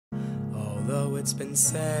Although it's been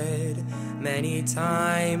said many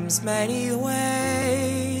times, many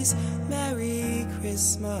ways, Merry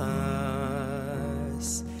Christmas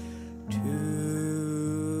to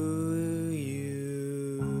you.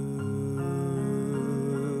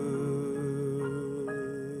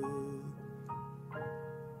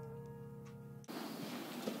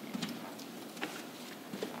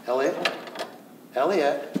 Elliot?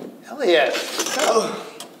 Elliot? Elliot!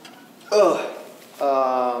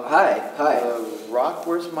 Hi. Rock,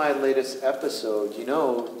 where's my latest episode? You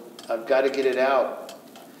know, I've got to get it out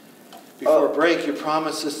before break. You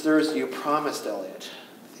promised this Thursday. You promised, Elliot,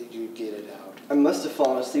 that you'd get it out. I must have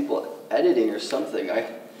fallen asleep while editing or something.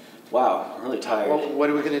 Wow, I'm really tired. Well, what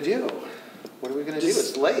are we going to do? What are we going to do?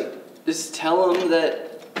 It's late. Just tell them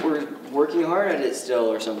that we're working hard at it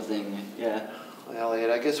still or something. Yeah. Well,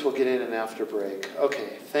 Elliot, I guess we'll get in an after break.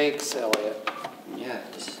 Okay, thanks, Elliot. Yeah,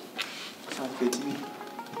 just sounds good to me.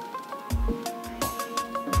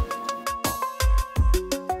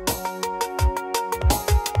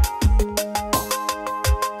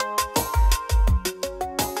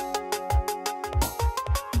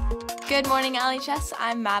 Good morning, LHS.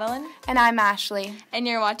 I'm Madeline. And I'm Ashley. And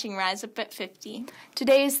you're watching Rise Up at 50.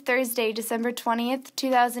 Today is Thursday, December 20th,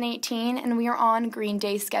 2018, and we are on Green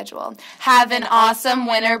Day schedule. Have an awesome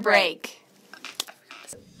winter break.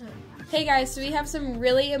 Hey guys, so we have some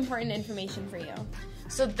really important information for you.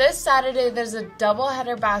 So this Saturday there's a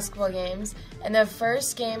doubleheader basketball games, and the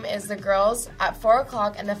first game is the girls at 4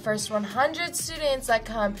 o'clock, and the first 100 students that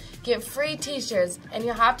come get free t-shirts, and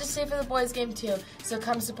you'll have to stay for the boys game too, so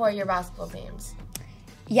come support your basketball teams.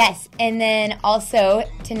 Yes, and then also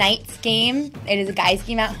tonight's game, it is a guys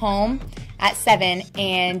game at home at 7,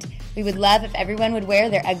 and we would love if everyone would wear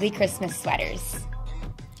their ugly Christmas sweaters.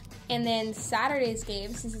 And then Saturday's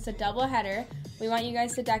game, since it's a doubleheader, we want you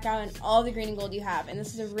guys to deck out in all the green and gold you have. And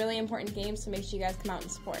this is a really important game, so make sure you guys come out and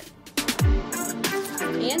support.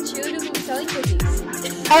 And cheerleaders will be selling cookies.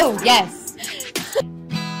 Oh, yes.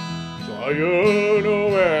 Joyeux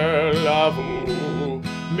Noël à vous,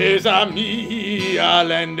 mes amis à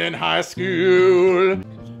London High School.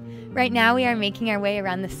 Right now we are making our way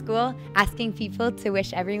around the school, asking people to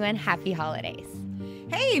wish everyone happy holidays.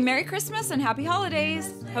 Hey, Merry Christmas and Happy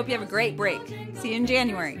Holidays. Hope you have a great break. See you in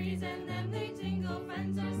January.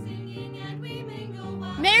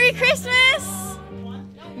 Merry Christmas!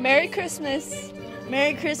 Merry Christmas.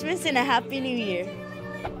 Merry Christmas and a Happy New Year.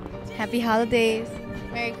 Happy Holidays.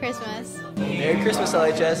 Merry Christmas. Merry Christmas,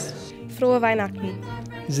 LHS. Frohe Weihnachten.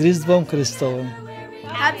 Z Rіздвом Христовим.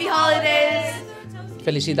 Happy Holidays.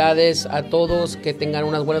 Felicidades a todos, que tengan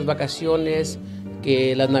unas buenas vacaciones,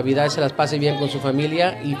 que las Navidades se las pase bien con su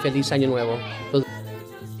familia y feliz año nuevo.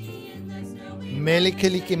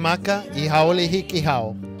 Melikilikimaka y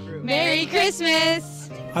haolihikihao. Merry Christmas.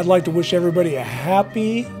 I'd like to wish everybody a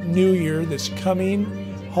happy new year this coming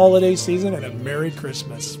holiday season and a Merry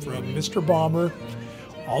Christmas from Mr. Bomber,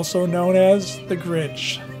 also known as the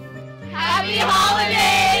Grinch. Happy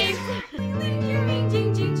Holidays!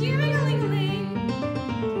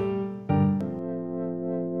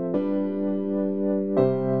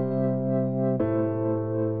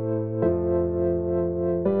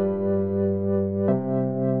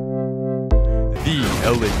 The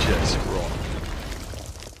LHS Rock.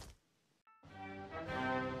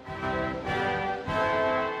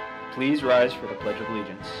 Please rise for the Pledge of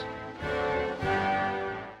Allegiance.